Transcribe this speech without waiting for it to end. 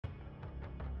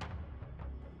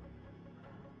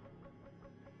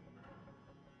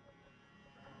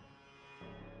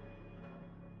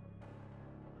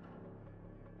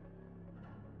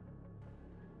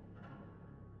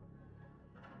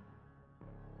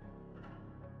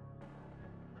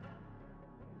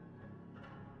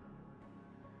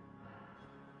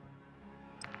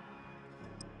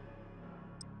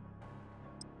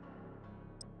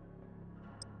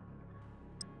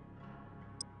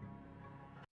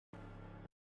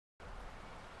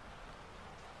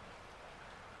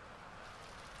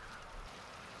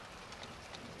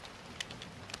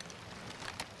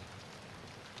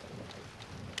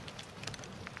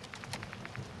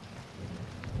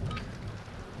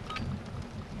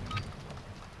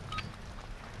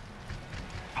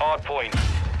Hard point.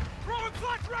 Throwing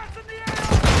flash rats in the air!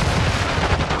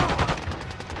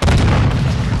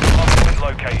 Hard point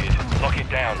located. Lock it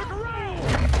down.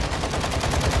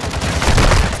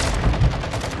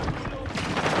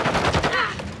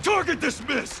 Target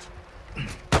dismissed!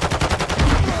 No,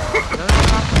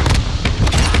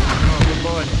 che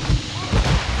buone.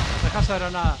 La casa era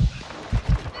nada.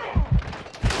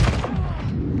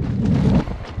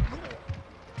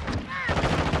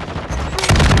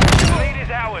 Lead is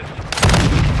ours.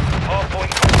 Hard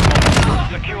point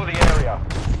compromised. Secure the area.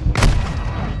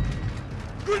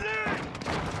 Grenade!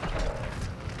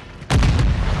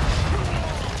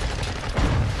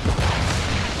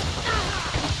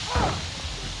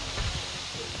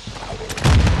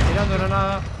 Tirando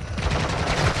granada.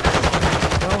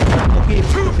 Vamos un poquito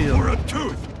Tooth rápido. for a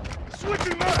tooth!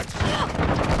 Switching max!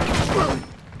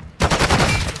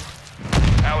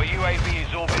 Our UAV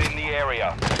is orbiting the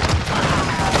area.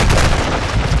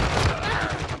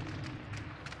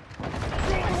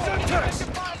 Syntax!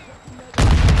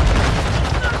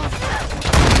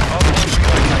 Hard point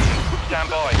relocating. Stand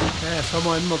by.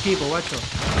 Somos el mismo equipo, guacho.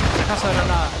 La casa de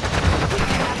granada.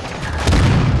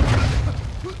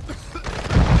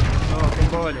 No, qué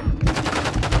gole.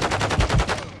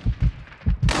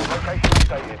 Location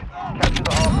updated. Capture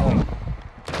the hard point.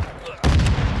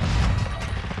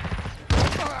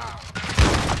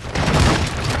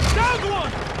 Downed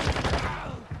one!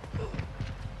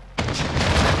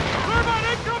 Thermite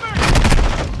incoming!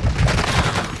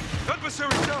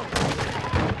 Adversary down!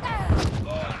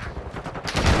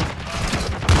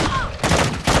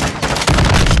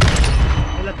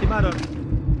 Me lastimaron.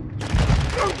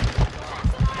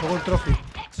 Pongo el trophy.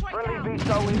 Friendly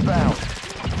VTOL inbound.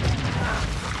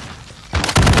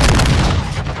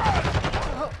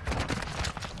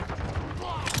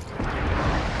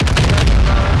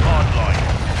 Hardline.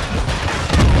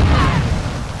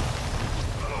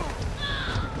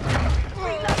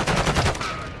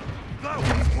 That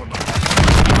one's for my...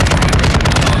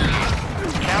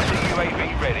 Counter UAV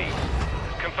ready.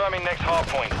 Confirming next hard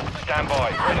point. Stand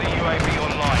by. Friendly UAV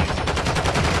online.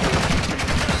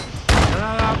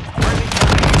 Granada. Friendly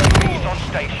UAV is on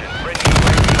station. Friendly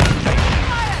UAV on station.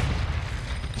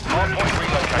 Hard point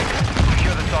relocated.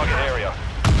 Secure the target area.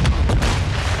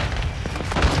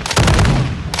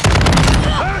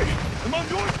 Hey! I'm on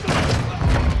your side!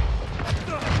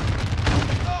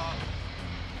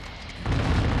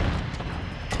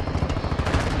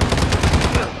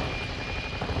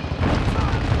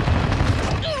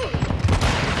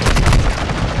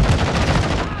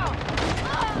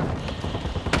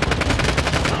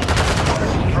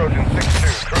 Trojan 6-2.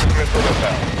 Cruise missile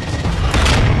inbound.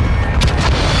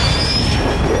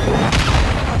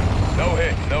 No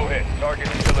hit. No hit. Target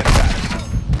is still intact.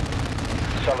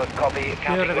 Solid copy.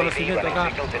 Counter UAV reconocimiento running acá.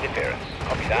 signals interference.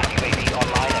 Copy that. UAV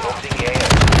online and orbiting the AO.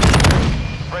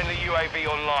 Friendly UAV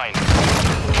online.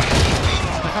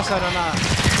 La casa de granada.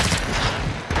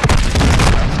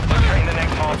 Locating the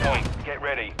next hard point. Get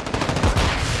ready.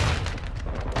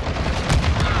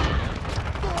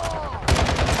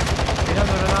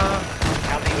 Tirando granada.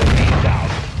 Counter UAV down.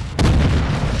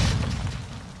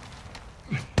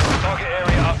 Target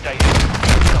area updated.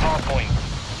 The hard point.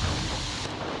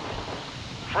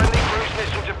 Friendly cruise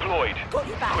missile deployed.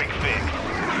 Quick fix.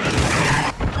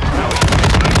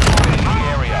 In the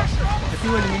area.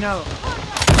 Objetivo eliminado.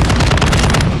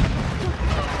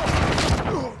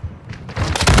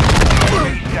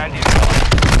 UAV standing by.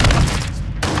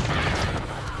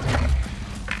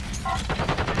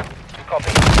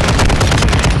 Copy.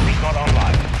 UAV not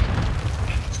online.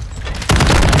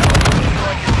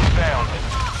 Strike is inbound.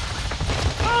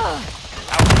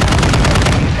 Our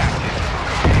UAV is active.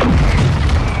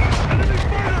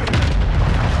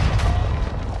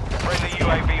 Friendly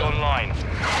UAV online.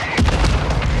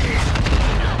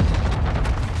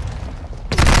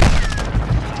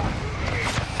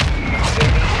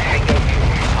 Bingo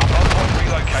fuel. Hard point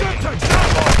relocating. Syntax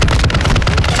Stand by.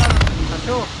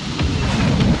 Cayó.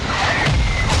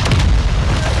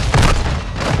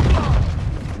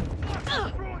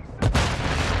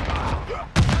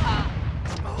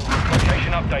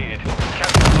 Location updated.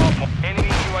 Capture the hard point. Enemy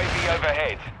UAV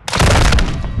overhead.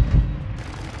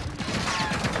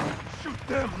 Shoot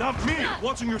them, not me!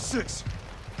 Watching your six.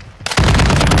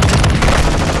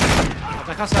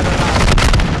 La casa de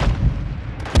granada.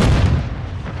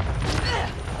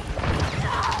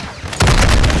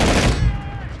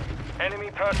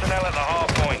 Enemy personnel at the hard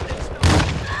point.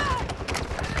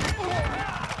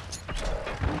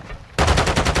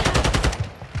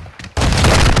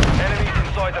 Enemies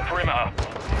inside the perimeter.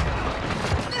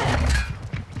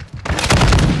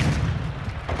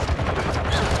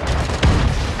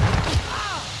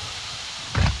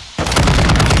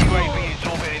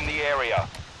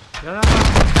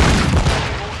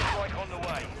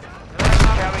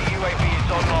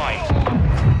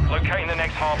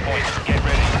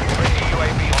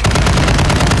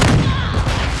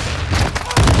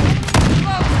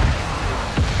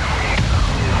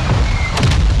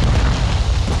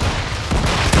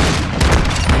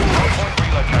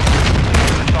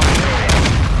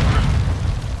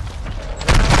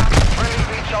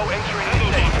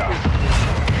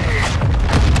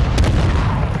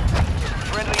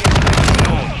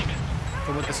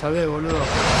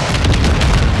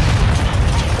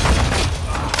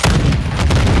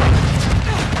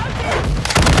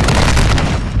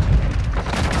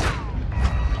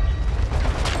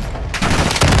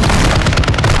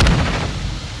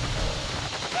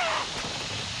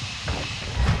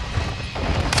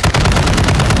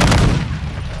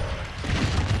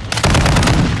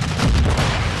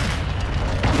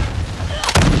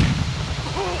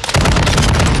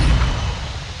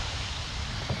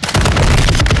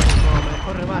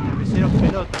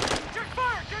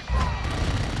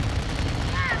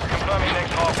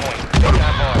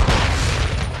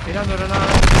 Tirando granada.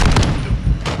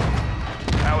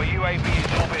 Our UAV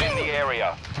is orbiting the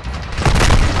area.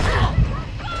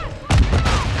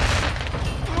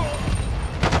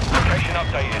 Location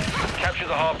updated. Capture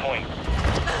the hard point.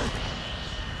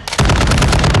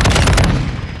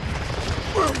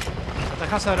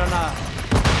 Atajá esa granada.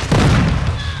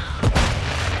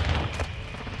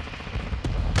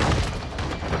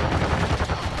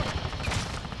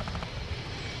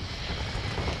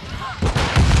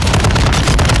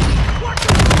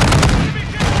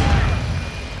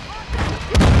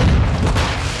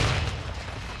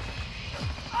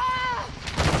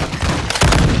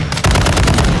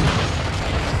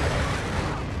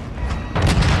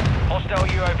 Hostile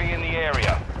UAV in the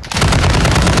area.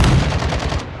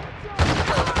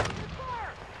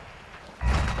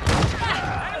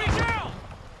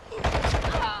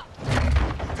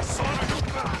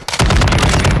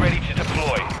 UAV ready to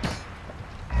deploy.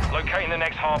 Locating the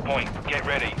next hard point. Get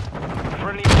ready.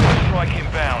 Friendly strike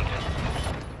inbound.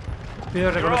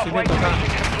 Pido reconocimiento acá.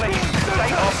 Mission complete. Stay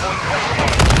hard point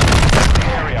compromised. The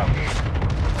area.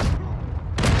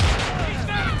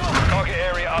 Target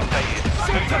area updated.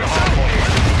 Move to the hard point.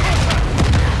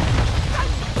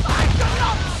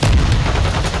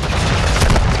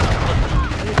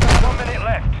 1 minute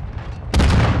left.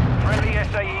 Friendly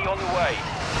SAE on the way.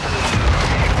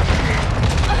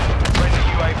 Friendly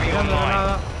UAV Tirando online.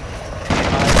 granada.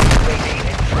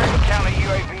 Friendly counter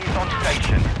UAV is on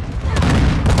station.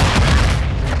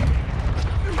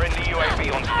 Friendly UAV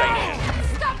on station.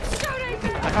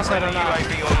 Atajá esa Friendly granada.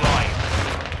 UAV online.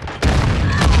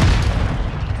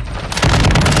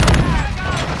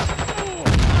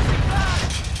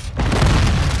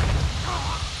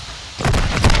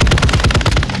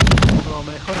 No,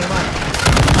 me dejó re mal.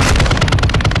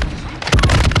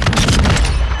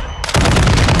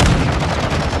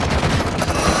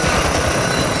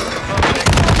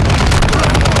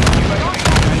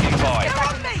 Standing by.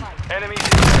 Enemies in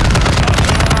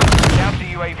counter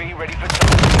UAV ready for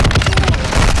target.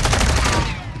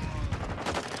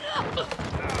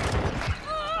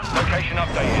 Location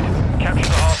updated. Capture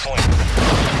the hard point.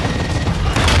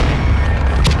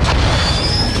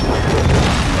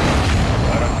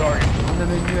 Right on target.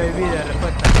 Mándame un UAV de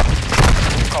respuesta.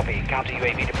 Copy. Counter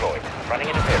UAV deployed. Running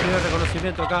interference. Pido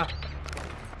reconocimiento acá.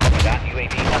 Copy that.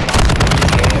 UAV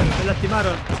online. Me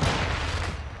lastimaron.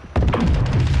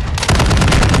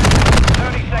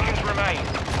 30 seconds remain.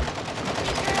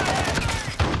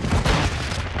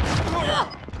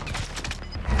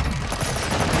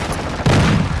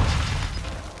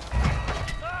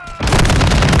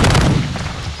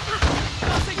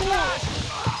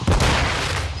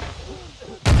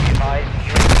 Advise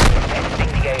UAV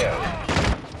exiting the AO.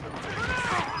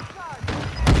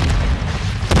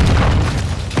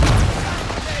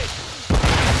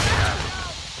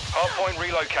 Hard point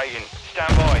relocating.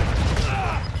 Stand by.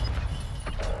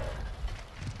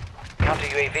 Counter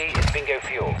UAV is bingo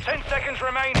fuel. 10 seconds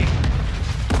remaining.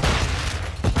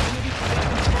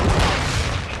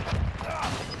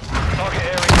 Target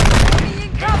area.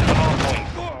 Move to the hard point.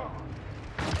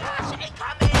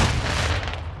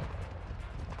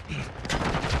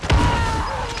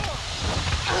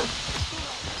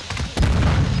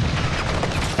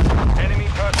 Enemy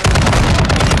personnel.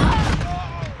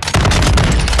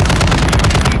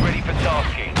 Be ready for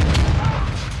tasking.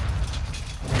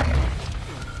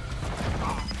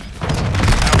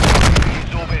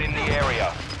 Is orbiting the area.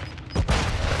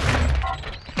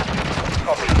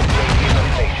 Copy. UAV is on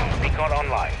station. Beacon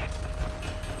online.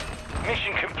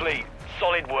 Mission complete.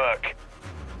 Solid work.